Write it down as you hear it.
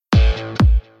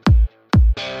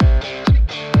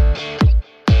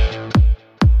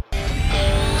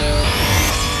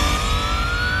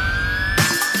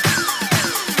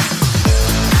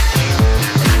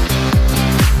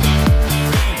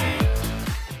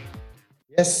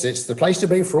Yes, it's the place to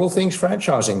be for all things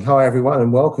franchising. Hi, everyone,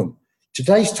 and welcome.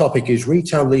 Today's topic is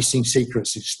Retail Leasing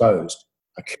Secrets Exposed,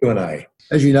 a Q&A.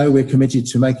 As you know, we're committed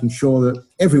to making sure that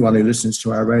everyone who listens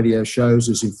to our radio shows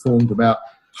is informed about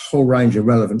a whole range of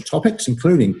relevant topics,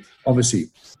 including, obviously,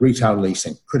 retail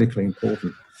leasing, critically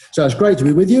important. So it's great to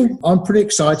be with you. I'm pretty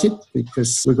excited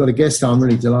because we've got a guest I'm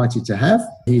really delighted to have.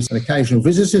 He's an occasional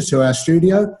visitor to our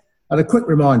studio. And a quick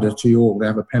reminder to you all to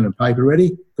have a pen and paper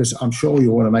ready, because I'm sure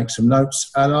you'll want to make some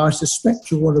notes. And I suspect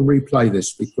you'll want to replay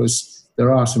this because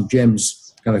there are some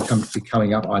gems going to be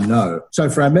coming up, I know. So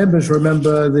for our members,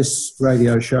 remember this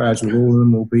radio show, as with all of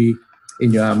them, will be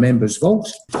in our members' vault.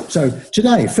 So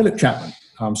today, Philip Chapman,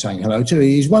 I'm saying hello to.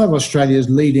 He's one of Australia's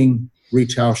leading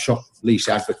retail shop lease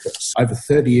advocates. Over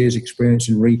 30 years experience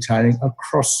in retailing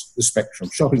across the spectrum,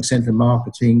 shopping centre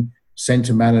marketing,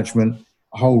 centre management,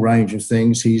 a whole range of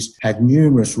things. He's had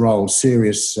numerous roles,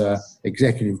 serious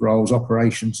executive roles,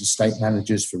 operations, estate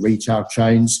managers for retail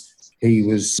chains.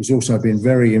 He's also been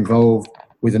very involved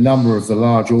with a number of the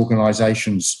large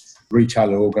organisations,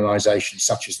 retailer organisations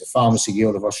such as the Pharmacy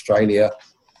Guild of Australia,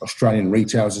 Australian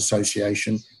Retailers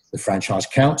Association, the Franchise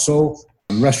Council,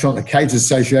 Restaurant and Caterers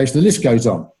Association, the list goes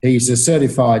on. He's a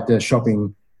certified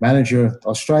shopping manager,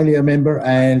 Australia member,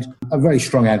 and a very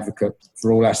strong advocate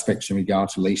for all aspects in regard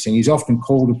to leasing. He's often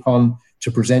called upon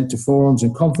to present to forums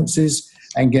and conferences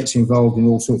and gets involved in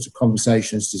all sorts of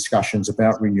conversations, discussions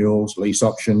about renewals, lease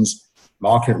options,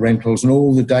 market rentals, and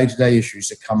all the day-to-day issues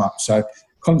that come up. So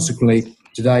consequently,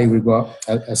 today we've got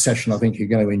a session I think you're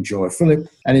going to enjoy. Philip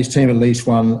and his team at Lease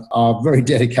One are very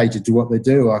dedicated to what they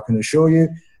do, I can assure you,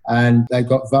 and they've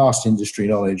got vast industry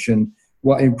knowledge. And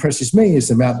what impresses me is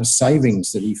the amount of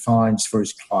savings that he finds for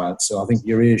his clients. So I think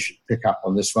your ears should pick up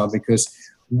on this one, because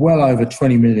well over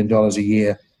 $20 million a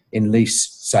year in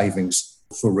lease savings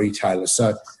for retailers.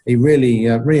 So he really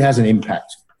has an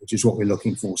impact, which is what we're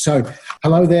looking for. So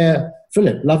hello there,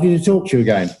 Philip. Lovely to talk to you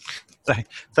again.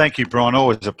 Thank you, Brian.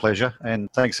 Always a pleasure.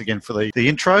 And thanks again for the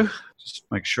intro. Just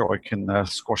make sure I can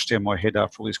squash down my head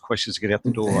after all these questions to get out the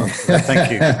door.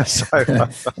 Thank you.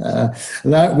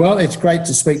 Well, it's great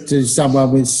to speak to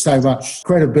someone with so much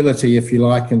credibility, if you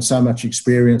like, and so much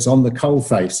experience on the coal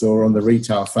face or on the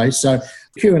retail face. So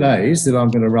Q&As that I'm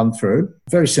going to run through.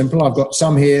 Very simple. I've got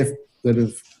some here that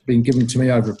have been given to me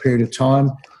over a period of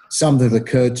time, some that have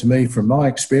occurred to me from my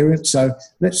experience. So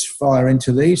let's fire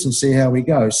into these and see how we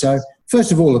go. So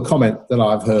first of all, a comment that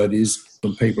I've heard is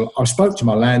from people, I spoke to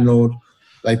my landlord,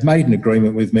 they've made an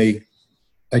agreement with me,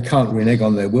 they can't renege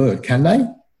on their word, can they?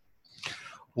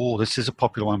 Oh, this is a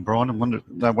popular one, Brian. I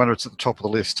wonder it's at the top of the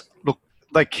list. Look,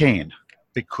 they can,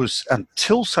 because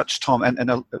until such time,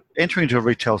 and entering into a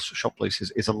retail shop lease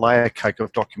is a layer cake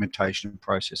of documentation and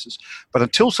processes, but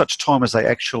until such time as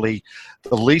the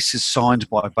lease is signed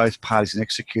by both parties and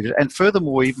executed, and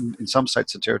furthermore, even in some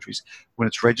states and territories, when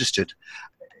it's registered,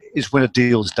 is when a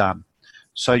deal is done.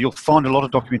 So you'll find a lot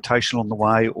of documentation on the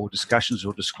way, or discussions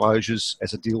or disclosures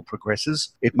as a deal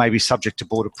progresses. It may be subject to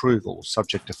board approval,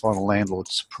 subject to final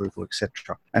landlord's approval,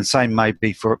 etc. And same may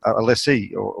be for a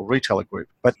lessee or a retailer group.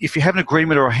 But if you have an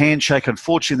agreement or a handshake,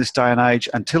 unfortunately in this day and age,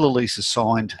 until a lease is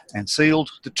signed and sealed,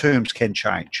 the terms can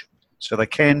change. So they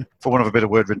can, for want of a better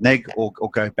word, renege or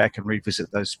go back and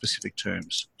revisit those specific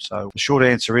terms. So the short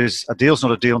answer is a deal's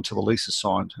not a deal until the lease is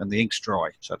signed and the ink's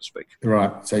dry, so to speak.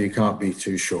 Right, so you can't be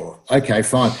too sure. Okay,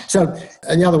 fine. So,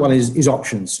 and the other one is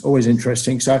options, always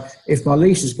interesting. So if my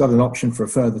lease has got an option for a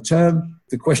further term,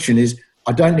 the question is,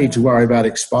 I don't need to worry about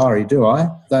expiry, do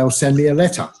I? They'll send me a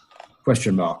letter,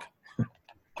 question mark.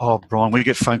 Oh, Brian, we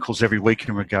get phone calls every week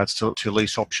in regards to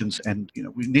lease options, and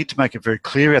we need to make it very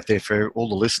clear out there for all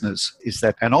the listeners is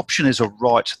that an option is a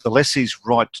right, the lessee's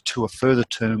right to a further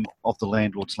term of the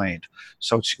landlord's land.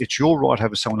 So it's your right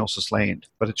over someone else's land,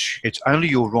 but it's only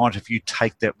your right if you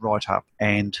take that right up.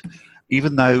 And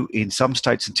even though in some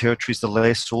states and territories the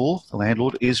lessor, the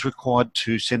landlord, is required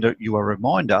to send you a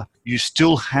reminder, you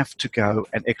still have to go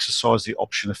and exercise the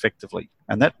option effectively.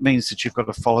 And that means that you've got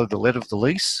to follow the letter of the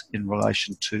lease in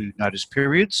relation to notice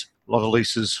periods. A lot of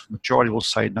leases, majority will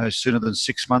say no sooner than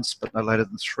 6 months, but no later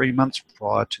than 3 months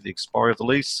prior to the expiry of the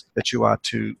lease, that you are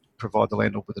to provide the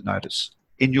landlord with a notice.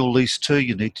 In your lease too,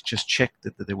 you need to just check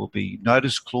that there will be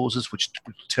notice clauses which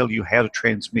will tell you how to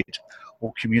transmit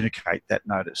or communicate that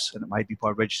notice. And it may be by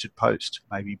registered post,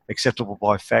 it may be acceptable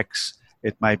by fax,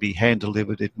 it may be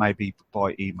hand-delivered, it may be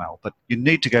by email. But you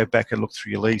need to go back and look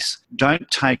through your lease. Don't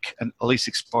take a lease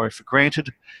expiry for granted.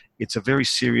 It's a very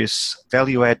serious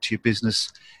value add to your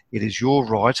business. It is your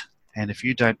right, and if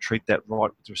you don't treat that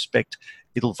right with respect,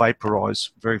 it'll vaporise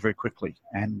very, very quickly,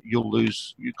 and you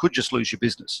could just lose your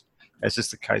business. as is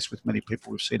the case with many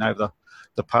people we've seen over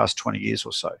the past 20 years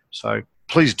or so. So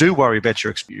please do worry about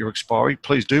your expiry.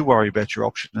 Please do worry about your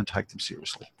option and take them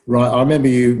seriously. Right. I remember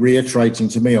you reiterating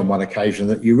to me on one occasion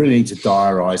that you really need to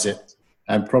diarise it,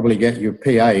 and probably get your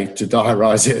PA to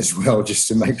diarise it as well, just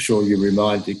to make sure you're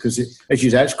reminded, because as you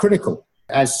say, it's critical.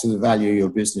 It adds to the value of your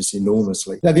business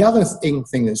enormously. Now, the other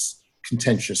thing that's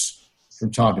contentious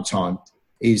from time to time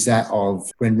is that of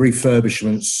when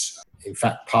refurbishments, in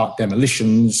fact, part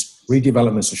demolitions,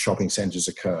 redevelopments of shopping centres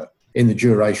occur in the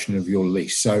duration of your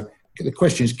lease. So the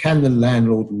question is, can the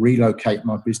landlord relocate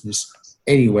my business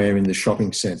anywhere in the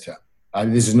shopping centre?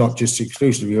 This is not just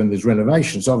exclusively when there's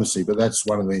renovations, obviously, but that's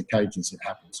one of the occasions it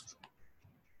happens.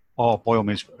 Oh, by all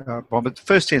means, Brian. But the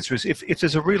first answer is, if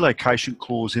there's a relocation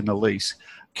clause in the lease,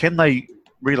 can they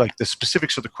relocate? The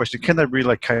specifics of the question, can they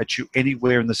relocate you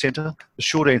anywhere in the centre? The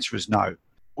short answer is no.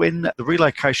 When the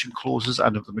relocation clauses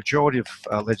under the majority of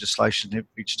legislation in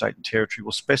each state and territory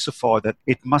will specify that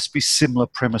it must be similar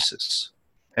premises.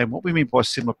 And what we mean by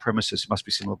similar premises, it must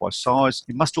be similar by size.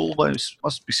 It must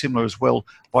be similar as well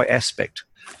by aspect.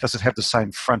 Does it have the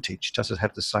same frontage? Does it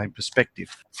have the same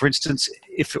perspective? For instance,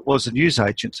 if it was a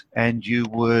newsagent and you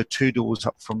were 2 doors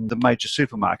up from the major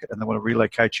supermarket and they want to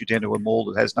relocate you down to a mall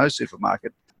that has no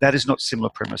supermarket, that is not similar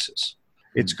premises.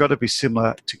 It's got to be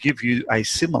similar to give you a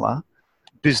similar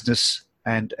business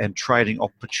and trading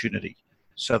opportunity.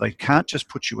 So they can't just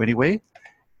put you anywhere.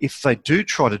 If they do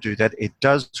try to do that, it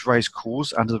does raise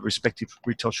cause under the respective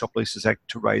Retail Shop Leases Act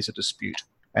to raise a dispute.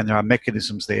 And there are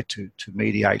mechanisms there to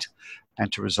mediate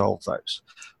and to resolve those.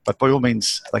 But by all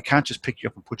means, they can't just pick you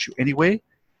up and put you anywhere.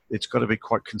 It's got to be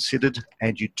quite considered,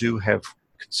 and you do have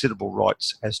considerable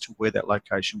rights as to where that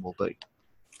location will be.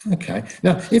 Okay.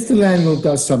 Now, if the landlord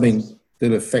does something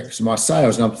that affects my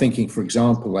sales, and I'm thinking, for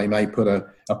example, they may put a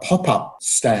pop-up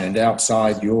stand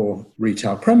outside your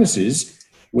retail premises,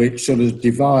 which sort of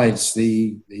divides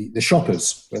the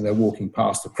shoppers when they're walking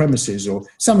past the premises or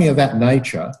something of that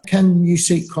nature, can you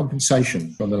seek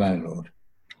compensation from the landlord?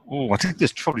 Oh, I think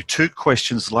there's probably 2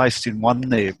 questions laced in one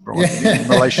there, Brian, in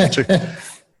relation to...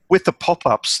 With the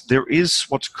pop-ups, there is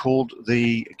what's called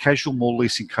the Casual Mall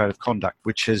Leasing Code of Conduct,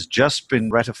 which has just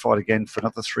been ratified again for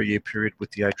another 3-year period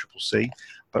with the ACCC,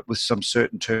 but with some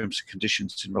certain terms and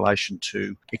conditions in relation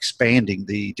to expanding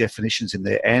the definitions in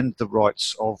there and the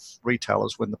rights of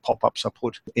retailers when the pop-ups are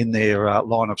put in their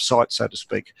line of sight, so to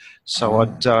speak. So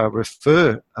I'd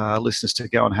refer listeners to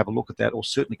go and have a look at that, or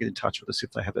certainly get in touch with us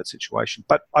if they have that situation.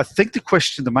 But I think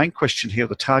the main question here,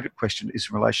 the target question, is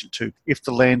in relation to if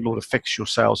the landlord affects your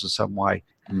sales in some way.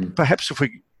 Perhaps if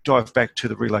we dive back to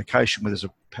the relocation where there's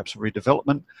perhaps a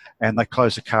redevelopment and they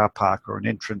close a car park or an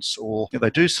entrance, or they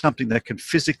do something that can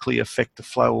physically affect the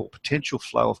flow or potential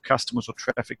flow of customers or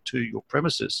traffic to your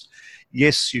premises,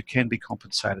 yes, you can be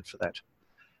compensated for that.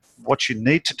 What you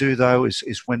need to do, though,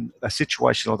 is when a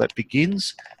situation like that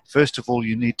begins, first of all,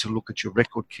 you need to look at your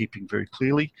record keeping very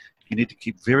clearly. You need to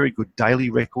keep very good daily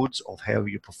records of how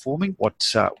you're performing, what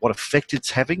effect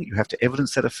it's having. You have to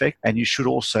evidence that effect, and you should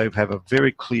also have a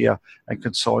very clear and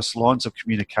concise lines of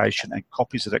communication and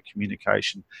copies of that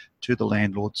communication to the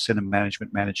landlord, centre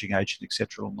management, managing agent,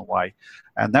 etc. along the way.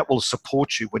 And that will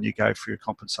support you when you go for your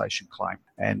compensation claim.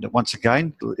 And once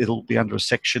again, it'll be under a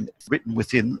section written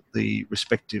within the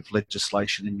respective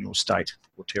legislation in your state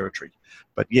or territory.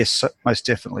 But yes, most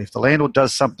definitely, if the landlord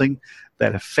does something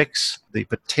that affects the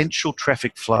potential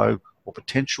traffic flow or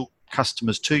potential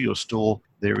customers to your store,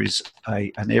 there is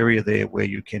an area there where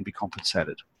you can be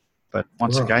compensated. But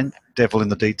once again, devil in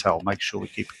the detail. Make sure we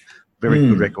keep very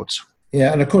good records.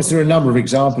 Yeah, and of course there are a number of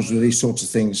examples where these sorts of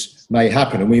things may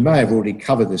happen, and we may have already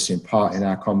covered this in part in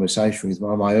our conversation with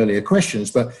one of my earlier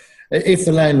questions, but if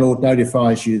the landlord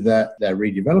notifies you that they're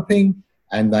redeveloping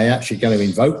and they actually going to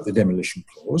invoke the demolition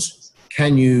clause,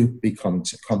 can you be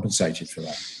compensated for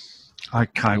that?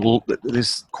 Okay, well,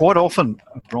 there's quite often,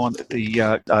 Brian,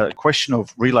 the question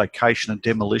of relocation and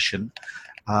demolition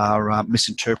are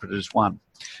misinterpreted as one.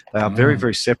 They are very,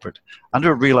 very separate.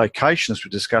 Under a relocation, as we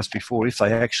discussed before, if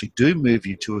they actually do move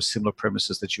you to a similar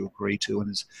premises that you agree to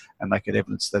and make it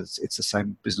evidence that it's the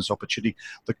same business opportunity,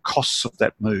 the costs of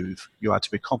that move, you are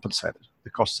to be compensated. The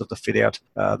costs of the fit out,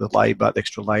 the labour, the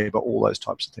extra labour, all those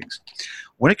types of things.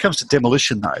 When it comes to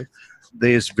demolition, though,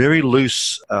 there's very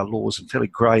loose laws and fairly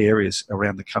grey areas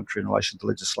around the country in relation to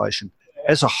legislation.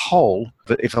 As a whole,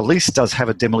 but if a lease does have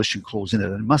a demolition clause in it,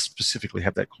 and it must specifically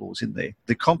have that clause in there,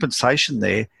 the compensation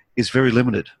there is very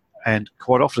limited, and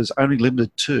quite often is only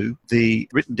limited to the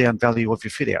written down value of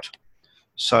your fit out.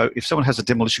 So if someone has a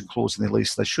demolition clause in their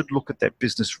lease, they should look at that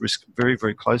business risk very,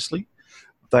 very closely.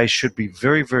 They should be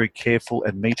very, very careful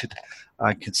and metered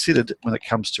and considered when it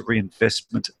comes to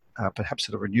reinvestment perhaps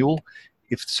at a renewal,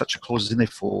 if such a clause is in there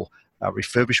for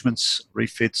refurbishments,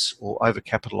 refits, or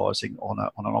overcapitalising on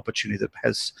an opportunity that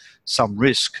has some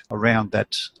risk around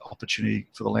that opportunity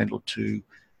for the landlord to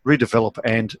redevelop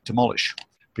and demolish.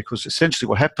 Because essentially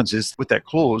what happens is, with that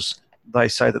clause, they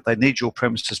say that they need your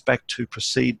premises back to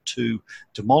proceed to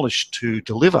demolish to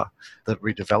deliver the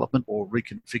redevelopment or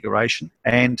reconfiguration,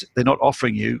 and they're not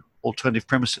offering you alternative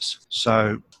premises.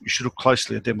 So you should look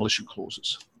closely at demolition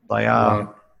clauses. They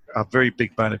are a very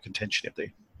big bone of contention out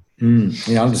there.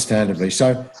 Yeah, understandably.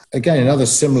 So again, another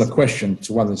similar question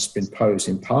to one that's been posed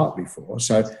in part before.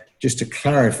 So just to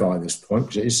clarify this point,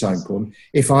 because it is so important,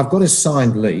 if I've got a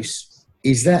signed lease,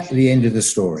 is that the end of the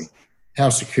story? How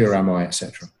secure am I,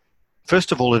 etc.?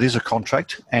 First of all, it is a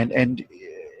contract, and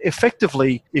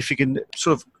effectively, if you can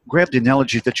sort of grab the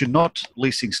analogy that you're not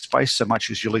leasing space so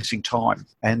much as you're leasing time,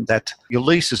 and that your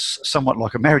lease is somewhat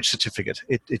like a marriage certificate.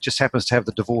 It just happens to have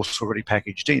the divorce already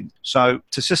packaged in. So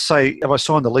to just say, if I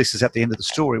sign the lease is at the end of the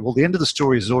story, well, the end of the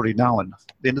story is already known.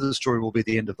 The end of the story will be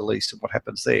the end of the lease and what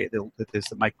happens there. There's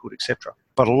the make good, etc.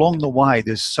 But along the way,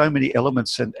 there's so many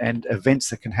elements and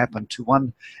events that can happen to,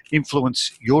 one,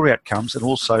 influence your outcomes and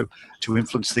also to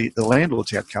influence the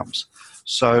landlord's outcomes.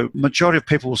 So majority of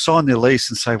people will sign their lease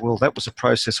and say, well, that was a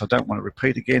process I don't want to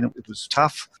repeat again. It was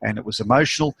tough and it was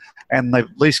emotional. And the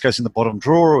lease goes in the bottom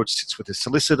drawer, or it sits with the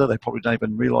solicitor. They probably don't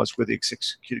even realise where the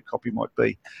executed copy might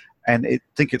be. And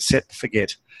think it's set and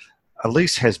forget. A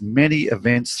lease has many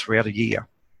events throughout a year,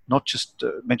 not just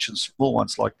mention small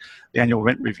ones like the annual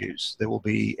rent reviews. There will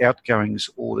be outgoings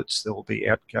audits. There will be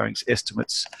outgoings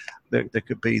estimates. There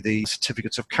could be the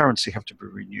certificates of currency have to be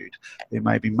renewed. There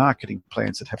may be marketing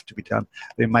plans that have to be done.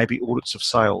 There may be audits of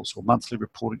sales or monthly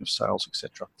reporting of sales,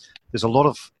 etc. There's a lot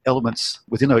of elements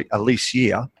within a lease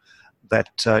year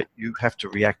that you have to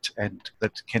react and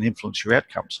that can influence your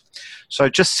outcomes. So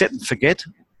just set and forget.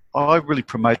 I really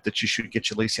promote that you should get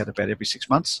your lease out about every 6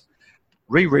 months.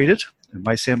 Reread it. It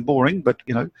may sound boring, but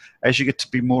as you get to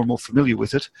be more and more familiar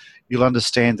with it, you'll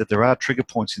understand that there are trigger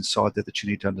points inside there that you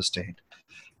need to understand.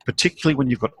 Particularly when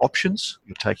you've got options,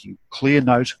 you're taking clear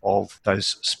note of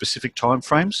those specific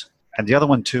timeframes. And the other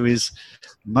one too is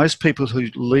most people who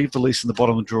leave the lease in the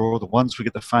bottom of the drawer are the ones we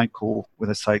get the phone call where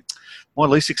they say, my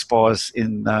lease expires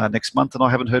in next month and I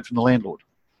haven't heard from the landlord.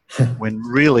 When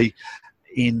really,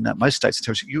 in most states and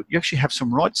territories, you actually have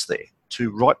some rights there to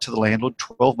write to the landlord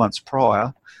 12 months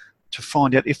prior to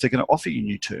find out if they're going to offer you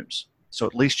new terms. So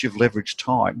at least you've leveraged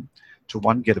time to,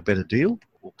 one, get a better deal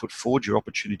or put forward your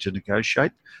opportunity to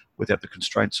negotiate without the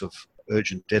constraints of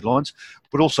urgent deadlines,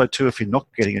 but also, two, if you're not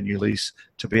getting a new lease,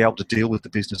 to be able to deal with the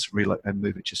business and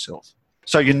move it yourself.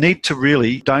 So you need to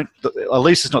really a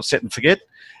lease is not set and forget.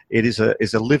 It is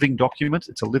a living document.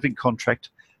 It's a living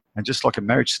contract. And just like a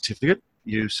marriage certificate,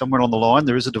 somewhere on the line,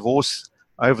 there is a divorce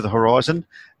over the horizon,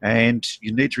 and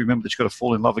you need to remember that you've got to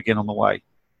fall in love again on the way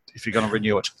if you're going to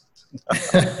renew it.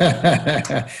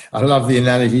 I love the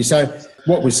analogy. So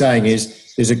what we're saying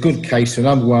is there's a good case for,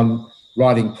 number one,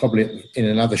 writing probably in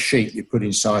another sheet you put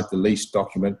inside the lease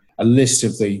document a list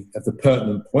of the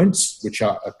pertinent points which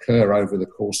occur over the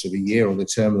course of a year or the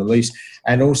term of the lease,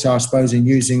 and also I suppose in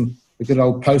using the good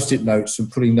old post-it notes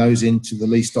and putting those into the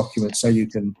lease document so you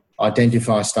can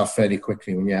identify stuff fairly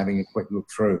quickly when you're having a quick look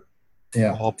through.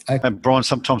 Yeah. And Brian,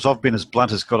 sometimes I've been as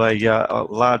blunt as got a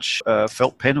large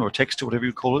felt pen or a text or whatever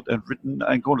you call it,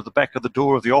 and gone to the back of the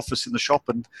door of the office in the shop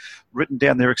and written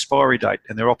down their expiry date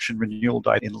and their option renewal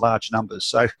date in large numbers.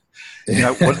 So,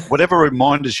 whatever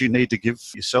reminders you need to give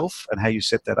yourself and how you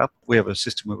set that up, we have a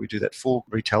system where we do that for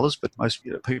retailers, but most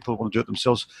people want to do it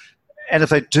themselves. And if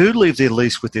they do leave their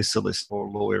lease with their solicitor or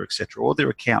lawyer, etc., or their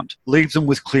account, leave them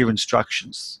with clear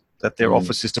instructions that their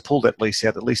office is to pull that lease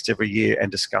out at least every year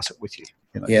and discuss it with you.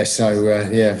 Yeah, so,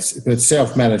 but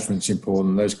self-management's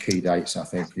important, those key dates, I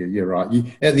think. You're right.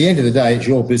 At the end of the day, it's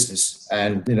your business.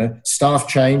 And, staff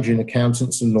change in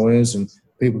accountants and lawyers and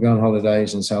people go on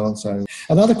holidays and so on. So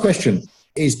another question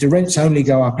is, do rents only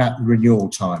go up at renewal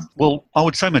time? Well, I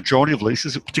would say majority of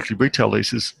leases, particularly retail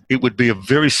leases, it would be a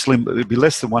very slim, it would be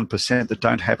less than 1% that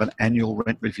don't have an annual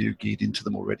rent review geared into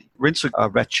them already. Rents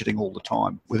are ratcheting all the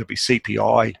time, whether it be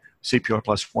CPI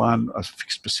plus one, a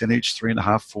fixed percentage,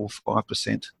 3.5%, 4%, 5%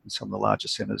 in some of the larger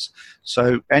centres.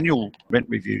 So annual rent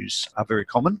reviews are very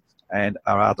common and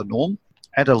are the norm.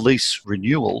 At a lease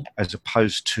renewal, as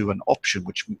opposed to an option,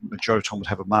 which majority of the time would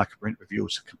have a market rent review,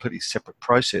 it's a completely separate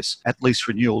process. At lease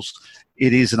renewals,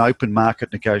 it is an open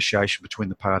market negotiation between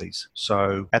the parties.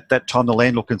 So at that time, the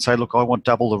landlord can say, look, I want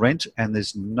double the rent, and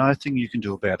there's nothing you can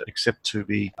do about it except to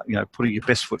be, putting your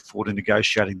best foot forward and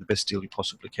negotiating the best deal you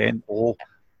possibly can, or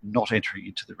not entering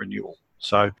into the renewal.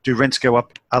 So do rents go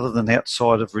up other than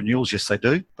outside of renewals? Yes, they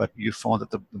do. But you find that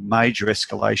the major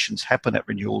escalations happen at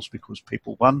renewals because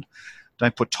people, one,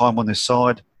 don't put time on their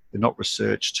side, they're not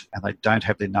researched, and they don't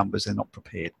have their numbers, they're not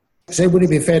prepared. So would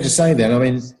it be fair to say then, I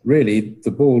mean, really,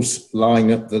 the ball's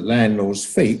lying at the landlord's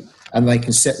feet and they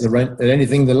can set the rent at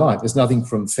anything they like? There's nothing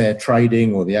from fair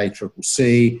trading or the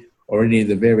ACCC or any of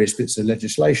the various bits of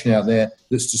legislation out there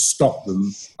that's to stop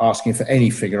them asking for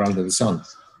any figure under the sun.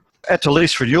 At a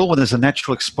lease renewal, when there's a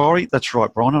natural expiry, that's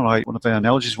right, Brian, and one of our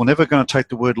analogies, we're never going to take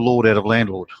the word lord out of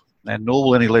landlord, and nor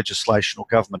will any legislation or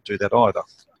government do that either.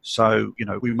 So,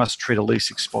 we must treat a lease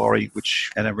expiry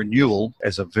and a renewal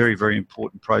as a very, very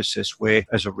important process where,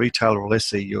 as a retailer or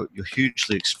lessee, you're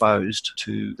hugely exposed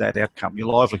to that outcome. Your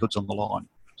livelihood's on the line.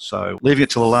 So leaving it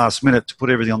till the last minute to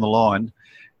put everything on the line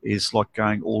is like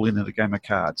going all in at a game of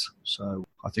cards. So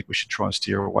I think we should try and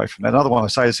steer away from that. Another one I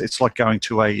say is it's like going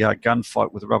to a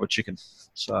gunfight with a rubber chicken.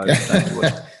 So don't do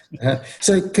it.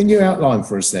 So can you outline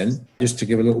for us then, just to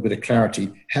give a little bit of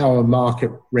clarity, how a market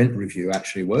rent review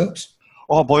actually works?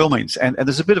 Oh, by all means. And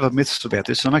there's a bit of a myth about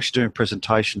this. I'm actually doing a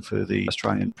presentation for the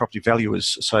Australian Property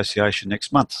Valuers Association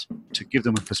next month to give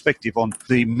them a perspective on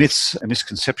the myths and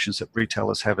misconceptions that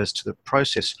retailers have as to the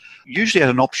process. Usually at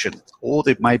an option, or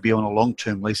there may be on a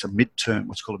long-term lease,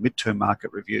 what's called a mid-term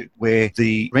market review, where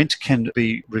the rent can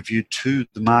be reviewed to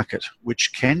the market,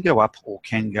 which can go up or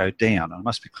can go down. And I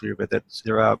must be clear about that.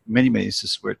 There are many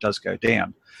instances where it does go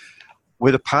down,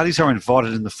 where the parties are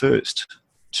invited in the first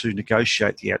to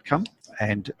negotiate the outcome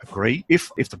and agree.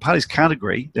 If the parties can't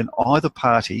agree, then either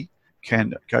party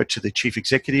can go to the chief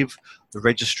executive, the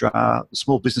registrar, the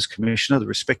small business commissioner, the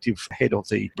respective head of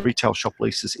the retail shop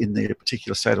leases in their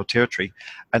particular state or territory,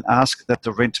 and ask that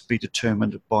the rent be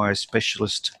determined by a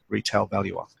specialist retail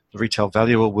valuer. The retail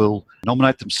valuer will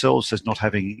nominate themselves as not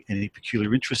having any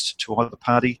peculiar interest to either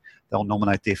party. They'll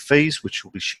nominate their fees, which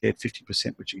will be shared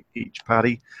 50% with each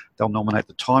party. They'll nominate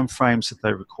the timeframes that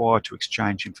they require to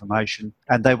exchange information,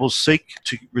 and they will seek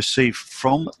to receive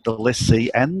from the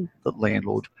lessee and the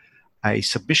landlord a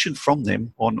submission from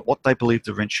them on what they believe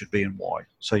the rent should be and why.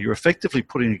 So you're effectively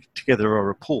putting together a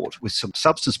report with some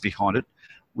substance behind it,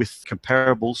 with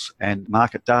comparables and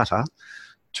market data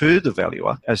to the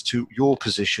valuer as to your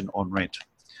position on rent.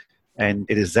 And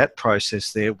it is that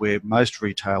process there where most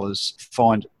retailers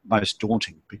find most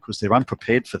daunting because they're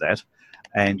unprepared for that.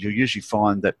 And you usually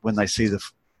find that when they see the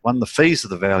fees of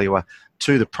the valuer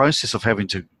to the process of having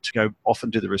to go off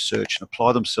and do the research and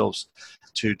apply themselves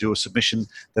to do a submission,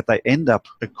 that they end up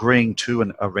agreeing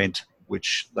to a rent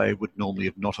which they would normally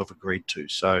have not have agreed to.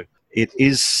 So it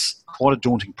is quite a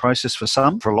daunting process for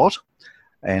a lot.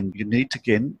 And you need,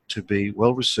 again, to be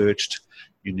well researched.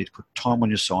 You need to put time on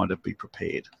your side to be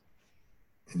prepared.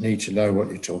 You need to know what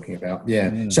you're talking about.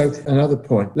 Yeah. So another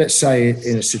point, let's say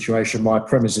in a situation, my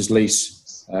premises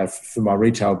lease for my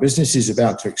retail business is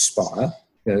about to expire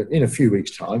in a few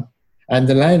weeks' time. And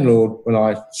the landlord, when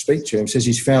I speak to him, says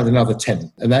he's found another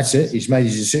tenant. And that's it. He's made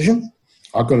his decision.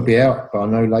 I've got to be out by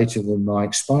no later than my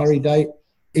expiry date.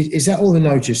 Is that all the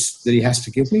notice that he has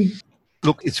to give me?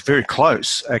 Look, it's very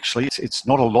close, actually. It's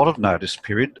not a lot of notice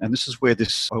period. And this is where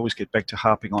I always get back to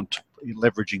harping on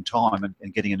leveraging time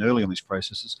and getting in early on these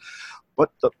processes.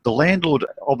 But the landlord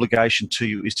obligation to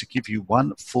you is to give you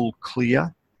one full,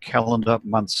 clear calendar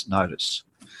month's notice.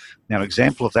 Now, an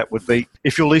example of that would be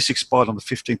if your lease expired on the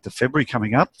 15th of February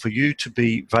coming up, for you to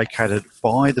be vacated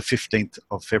by the 15th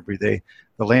of February there,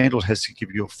 the landlord has to give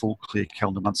you a full, clear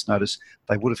calendar month's notice.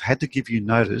 They would have had to give you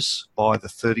notice by the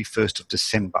 31st of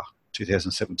December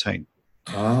 2017.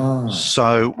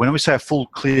 So when we say a full,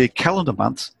 clear calendar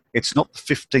month, it's not the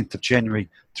 15th of January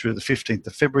through the 15th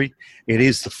of February. It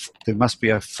is there must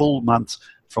be a full month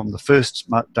from the first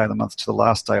day of the month to the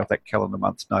last day of that calendar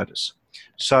month's notice.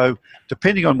 So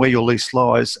depending on where your lease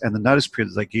lies and the notice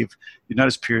period that they give, your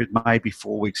notice period may be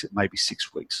 4 weeks, it may be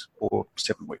 6 weeks or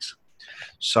 7 weeks.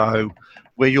 So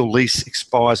where your lease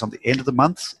expires on the end of the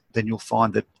month, then you'll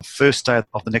find that the first day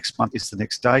of the next month is the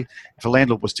next day. If a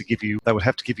landlord was to give you, they would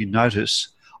have to give you notice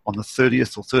on the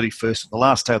 30th or 31st, the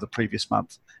last day of the previous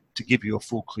month, to give you a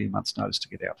full clear month's notice to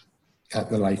get out. At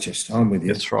the latest. I'm with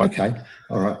you. That's right. Okay.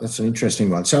 All right. That's an interesting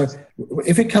one. So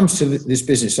if it comes to this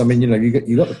business, I mean,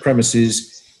 you got the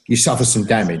premises, you suffer some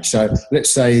damage. So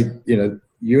let's say,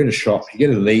 you're in a shop, you get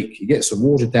a leak, you get some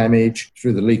water damage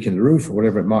through the leak in the roof or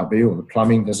whatever it might be, or the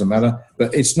plumbing, doesn't matter.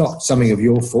 But it's not something of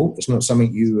your fault. It's not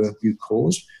something you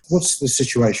caused. What's the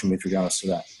situation with regards to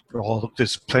that? Oh, look,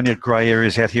 there's plenty of grey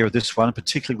areas out here with this one,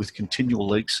 particularly with continual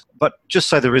leaks. But just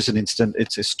say there is an incident,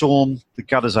 it's a storm, the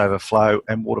gutters overflow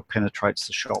and water penetrates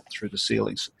the shop through the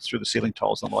ceilings, through the ceiling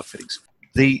tiles and light fittings.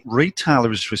 The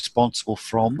retailer is responsible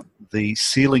from the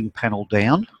ceiling panel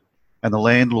down, and the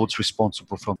landlord's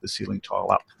responsible from the ceiling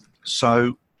tile up.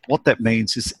 So what that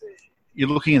means is you're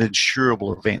looking at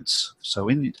insurable events. So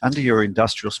under your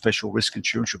industrial special risk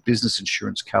insurance, your business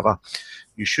insurance cover,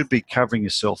 you should be covering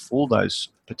yourself for those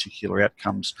particular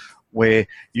outcomes where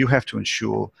you have to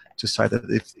insure to say that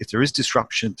if there is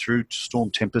disruption through storm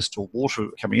tempest or water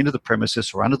coming into the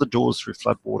premises or under the doors through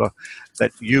flood water,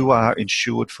 that you are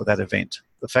insured for that event.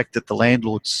 The fact that the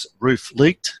landlord's roof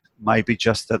leaked may be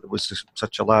just that it was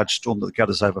such a large storm that the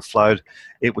gutters overflowed.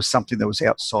 It was something that was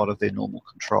outside of their normal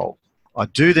control. I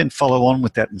do then follow on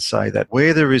with that and say that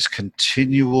where there is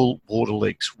continual water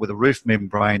leaks, where the roof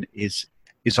membrane is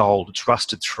old, it's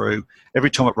rusted through, every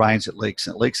time it rains it leaks,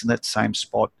 and it leaks in that same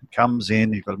spot, it comes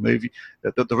in, you've got to move,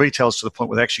 the retailers to the point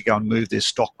where they actually go and move their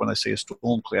stock when they see a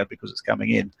storm cloud because it's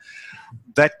coming in.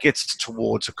 That gets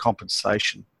towards a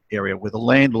compensation area where the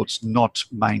landlord's not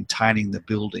maintaining the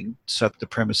building so that the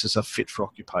premises are fit for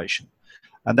occupation.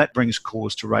 And that brings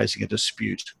cause to raising a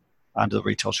dispute under the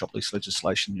retail shop lease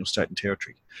legislation in your state and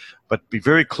territory. But be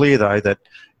very clear though that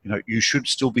you should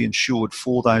still be insured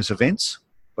for those events,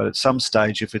 but at some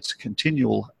stage if it's a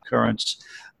continual occurrence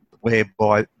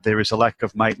whereby there is a lack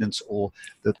of maintenance or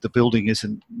that the building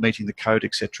isn't meeting the code,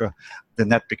 etc., then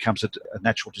that becomes a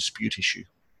natural dispute issue.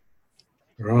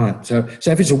 Right. So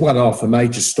if it's a one-off, a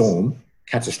major storm,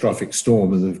 catastrophic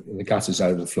storm, and the gutters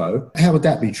overflow, how would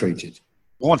that be treated?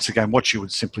 Once again, what you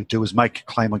would simply do is make a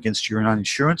claim against your own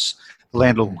insurance. The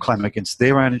landlord will claim against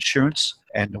their own insurance,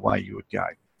 and away you would go.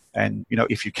 And,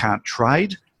 if you can't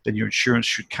trade, then your insurance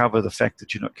should cover the fact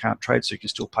that you can't trade, so you can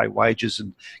still pay wages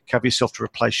and cover yourself to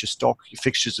replace your stock, your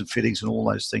fixtures and fittings and all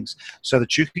those things, so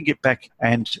that you can get back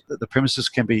and the premises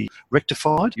can be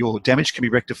rectified, your damage can be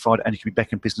rectified, and you can be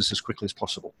back in business as quickly as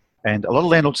possible. And a lot of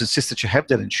landlords insist that you have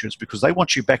that insurance because they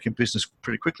want you back in business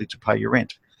pretty quickly to pay your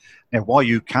rent. Now, why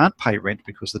you can't pay rent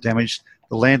because of the damage,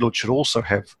 the landlord should also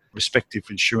have respective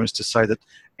insurance to say that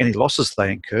any losses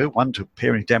they incur, one, to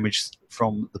repair any damage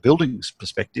from the building's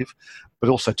perspective, but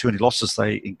also to any losses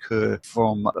they incur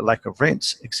from a lack of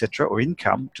rents, etc., or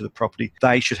income to the property,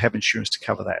 they should have insurance to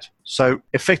cover that. So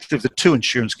effectively, the two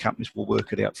insurance companies will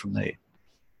work it out from there.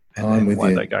 And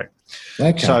away they go.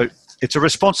 Okay. So it's a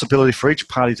responsibility for each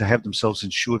party to have themselves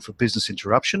insured for business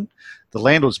interruption. The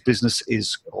landlord's business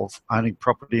is of owning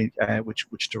property,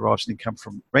 which derives an income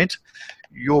from rent.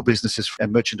 Your business is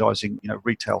merchandising,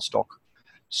 retail stock.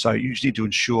 So you need to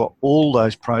insure all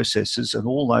those processes and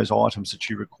all those items that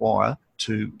you require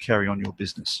to carry on your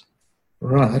business.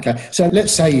 Right, okay. So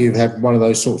let's say you have one of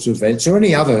those sorts of events or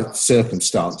any other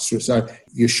circumstance. So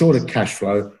you're short of cash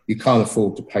flow, you can't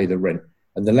afford to pay the rent.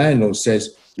 And the landlord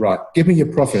says, right, give me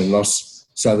your profit and loss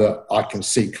so that I can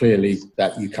see clearly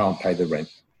that you can't pay the rent.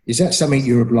 Is that something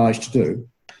you're obliged to do?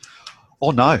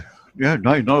 Oh, no. No,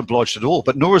 not obliged at all.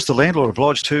 But nor is the landlord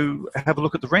obliged to have a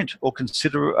look at the rent or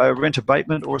consider a rent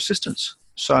abatement or assistance.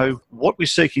 So what we're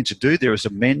seeking to do there is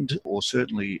amend or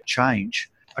certainly change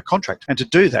a contract. And to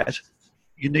do that,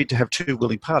 you need to have two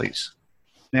willing parties.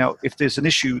 Now, if there's an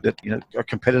issue that a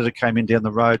competitor came in down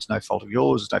the road, it's no fault of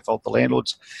yours, it's no fault of the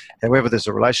landlord's. However, there's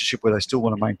a relationship where they still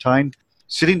want to maintain.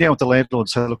 Sitting down with the landlord and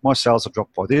say, look, my sales have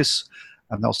dropped by this.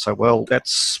 And they'll say, well,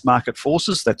 that's market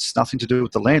forces. That's nothing to do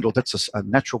with the landlord. That's a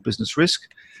natural business risk.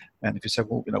 And if you say,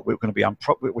 well, we're going to be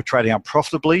we're trading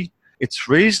unprofitably, it's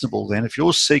reasonable then if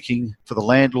you're seeking for the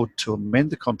landlord to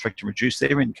amend the contract and reduce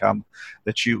their income,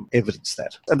 that you evidence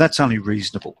that. And that's only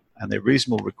reasonable, and they're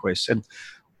reasonable requests. And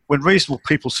when reasonable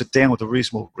people sit down with a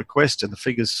reasonable request and the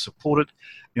figures support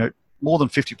it, more than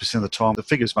 50% of the time, the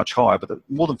figure's much higher, but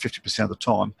more than 50% of the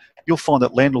time, you'll find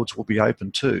that landlords will be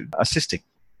open to assisting,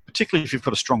 particularly if you've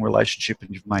got a strong relationship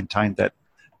and you've maintained that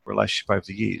relationship over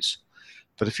the years.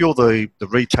 But if you're the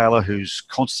retailer who's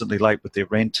constantly late with their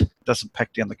rent, doesn't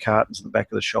pack down the cartons in the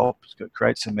back of the shop,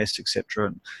 creates a mess, etc.,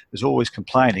 and is always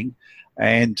complaining,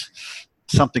 and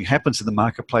something happens in the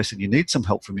marketplace and you need some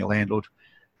help from your landlord,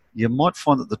 you might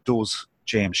find that the door's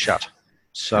jammed shut.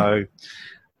 So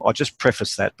I just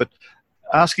preface that. But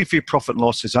asking for your profit and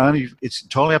loss it's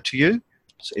entirely up to you.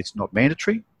 It's not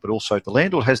mandatory, but also the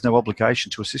landlord has no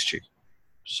obligation to assist you.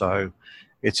 So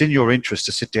it's in your interest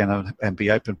to sit down and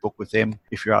be open book with them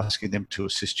if you're asking them to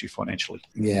assist you financially.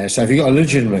 Yeah, so if you've got a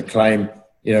legitimate claim,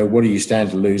 what do you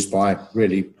stand to lose by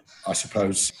really, I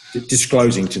suppose,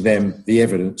 disclosing to them the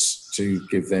evidence to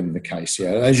give them the case?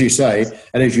 Yeah, as you say,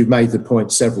 and as you've made the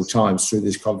point several times through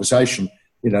this conversation,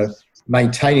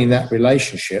 maintaining that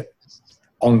relationship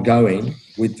ongoing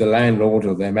with the landlord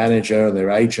or their manager or their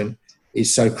agent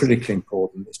is so critically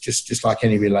important. It's just like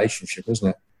any relationship, isn't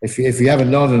it? If you have a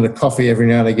nod and a coffee every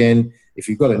now and again, if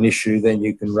you've got an issue, then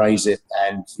you can raise it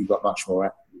and you've got much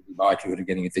more likelihood of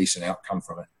getting a decent outcome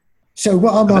from it. So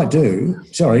what I might do,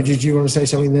 sorry, did you want to say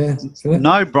something there, Philip?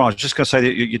 No, Brian, I was just going to say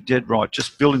that you're dead right.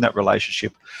 Just building that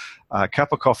relationship, a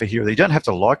cup of coffee here. You don't have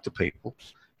to like the people.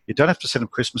 You don't have to send them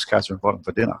Christmas cards or invite them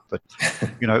for dinner. But,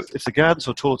 if the gardens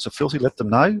or toilets are filthy, let them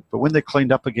know. But when they're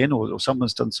cleaned up again or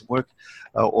someone's done some work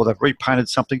or they've repainted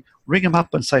something, ring them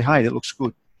up and say, hey, that looks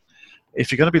good.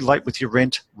 If you're going to be late with your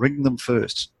rent, ring them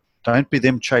first. Don't be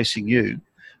them chasing you.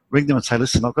 Ring them and say,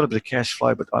 listen, I've got a bit of cash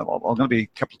flow, but I'm going to be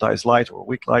a couple of days late or a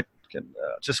week late.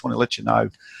 Just want to let you know.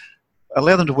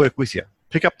 Allow them to work with you.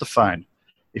 Pick up the phone.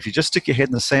 If you just stick your head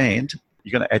in the sand,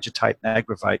 you're going to agitate and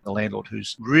aggravate the landlord,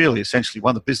 who's really essentially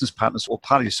one of the business partners or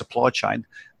part of your supply chain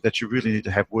that you really need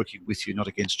to have working with you, not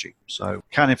against you. So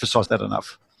can't emphasise that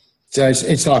enough. So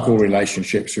it's like all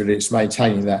relationships, really. It's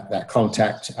maintaining that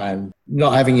contact and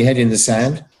not having your head in the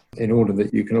sand, in order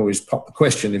that you can always pop the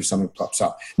question if something pops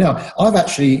up. Now, I've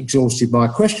actually exhausted my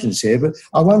questions here, but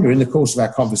I wonder in the course of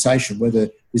our conversation whether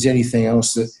there's anything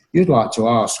else that you'd like to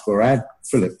ask or add,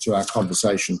 Philip, to our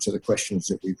conversation, to the questions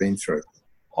that we've been through.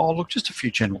 Oh, look, just a few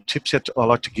general tips that I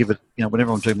like to give it,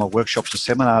 whenever I'm doing my workshops and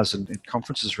seminars and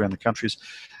conferences around the country is,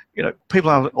 people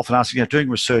are often asking, doing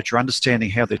research or understanding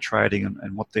how they're trading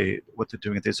and what they're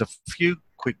doing. There's a few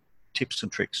quick tips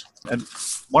and tricks, and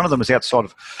one of them is outside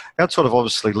of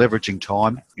obviously leveraging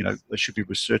time. They should be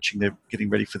researching. They're getting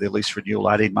ready for their lease renewal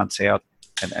 18 months out,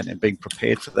 and being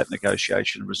prepared for that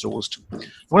negotiation and resourced.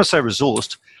 When I say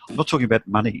resourced, I'm not talking about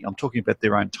money. I'm talking about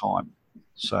their own time.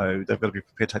 So they've got to be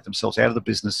prepared to take themselves out of the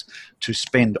business to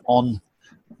spend on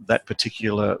that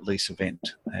particular lease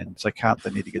event, and if they can't, they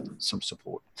need to get some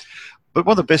support. But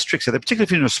one of the best tricks out there, particularly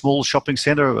if you're in a small shopping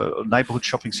centre, a neighbourhood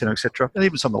shopping centre, etc., and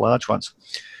even some of the large ones,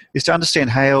 is to understand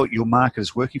how your market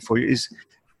is working for you. Is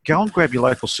go and grab your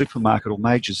local supermarket or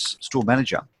major store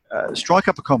manager, strike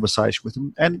up a conversation with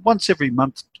them, and once every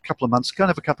month, couple of months, go and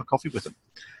have a cup of coffee with them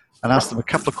and ask them a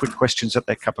couple of quick questions at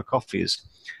that cup of coffee. Is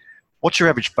what's your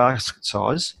average basket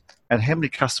size and how many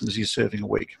customers are you serving a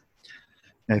week?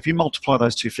 Now, if you multiply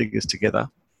those two figures together,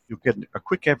 you'll get a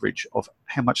quick average of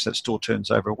how much that store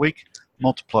turns over a week.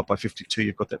 Multiplied by 52,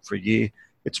 you've got that for a year.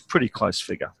 It's a pretty close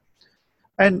figure.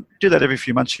 And do that every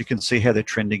few months. You can see how they're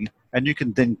trending, and you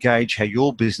can then gauge how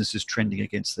your business is trending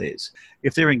against theirs.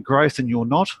 If they're in growth and you're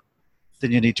not,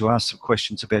 then you need to ask some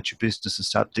questions about your business and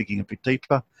start digging a bit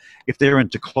deeper. If they're in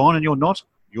decline and you're not,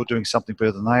 you're doing something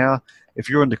better than they are. If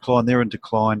you're in decline, they're in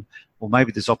decline, well,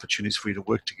 maybe there's opportunities for you to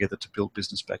work together to build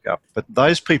business back up. But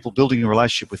those people, building a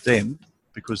relationship with them,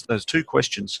 because those two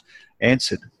questions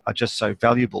answered are just so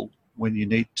valuable when you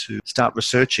need to start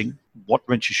researching what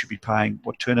rent you should be paying,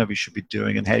 what turnover you should be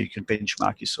doing, and how you can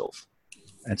benchmark yourself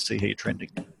and see how you're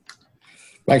trending.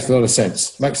 Makes a lot of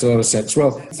sense.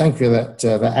 Well, thank you for that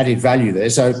added value there.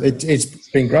 So it's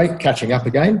been great catching up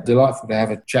again. Delightful to have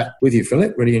a chat with you,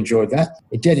 Philip. Really enjoyed that.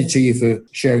 Indebted to you for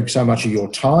sharing so much of your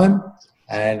time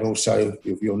and also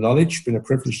your knowledge. Been a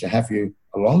privilege to have you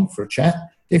along for a chat.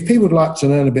 If people would like to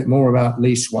learn a bit more about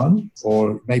Lease One,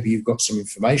 or maybe you've got some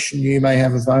information you may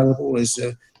have available,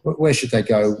 where should they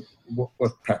go? What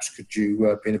perhaps could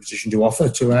you be in a position to offer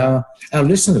to our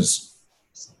listeners?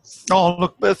 Oh,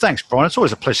 look, thanks, Brian. It's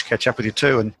always a pleasure to catch up with you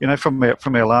too. And, from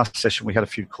our last session, we had a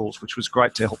few calls, which was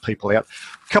great to help people out.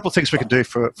 A couple of things we can do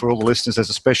for all the listeners as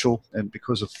a special, and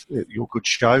because of your good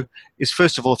show, is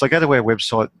first of all, if they go to our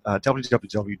website,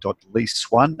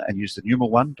 www.lease1 and use the numeral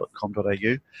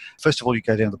 1.com.au, first of all, you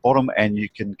go down to the bottom and you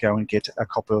can go and get a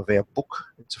copy of our book.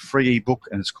 It's a free ebook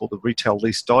and it's called the Retail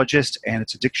Lease Digest, and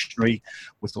it's a dictionary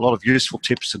with a lot of useful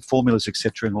tips and formulas,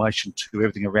 etc., in relation to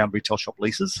everything around retail shop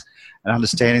leases and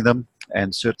understanding them, and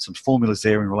insert some formulas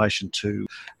there in relation to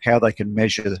how they can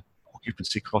measure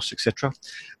occupancy costs, etc.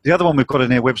 The other one we've got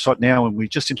on our website now, and we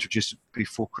just introduced it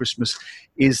before Christmas,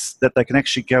 is that they can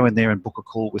actually go in there and book a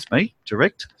call with me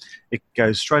direct. It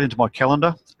goes straight into my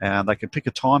calendar, and they can pick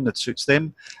a time that suits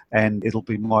them, and it'll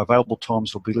be my available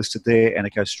times will be listed there, and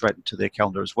it goes straight into their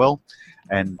calendar as well.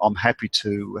 And I'm happy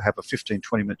to have a 15-20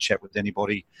 minute chat with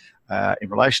anybody in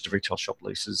relation to retail shop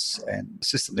leases and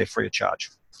assist them there free of charge.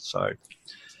 So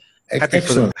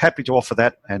happy to offer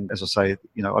that. And as I say,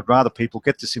 I'd rather people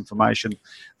get this information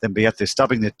than be out there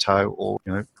stubbing their toe or,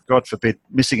 God forbid,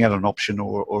 missing out on an option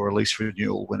or a lease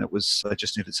renewal when they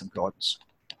just needed some guidance.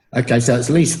 Okay, so it's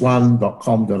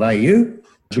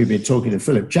lease1.com.au. We've been talking to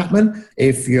Philip Chapman.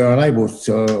 If you're unable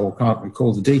to or can't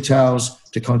recall the details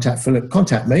to contact Philip,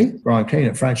 contact me, Brian Keane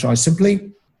at Franchise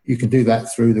Simply. You can do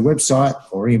that through the website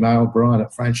or email Brian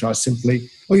at Franchise Simply,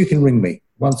 or you can ring me,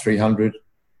 1300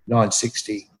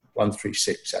 960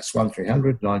 136. That's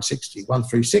 1300 960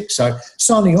 136. So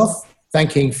signing off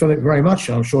thanking Philip very much.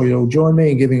 I'm sure you'll join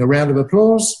me in giving a round of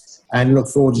applause, and look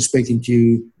forward to speaking to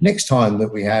you next time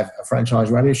that we have a Franchise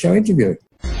Radio Show interview.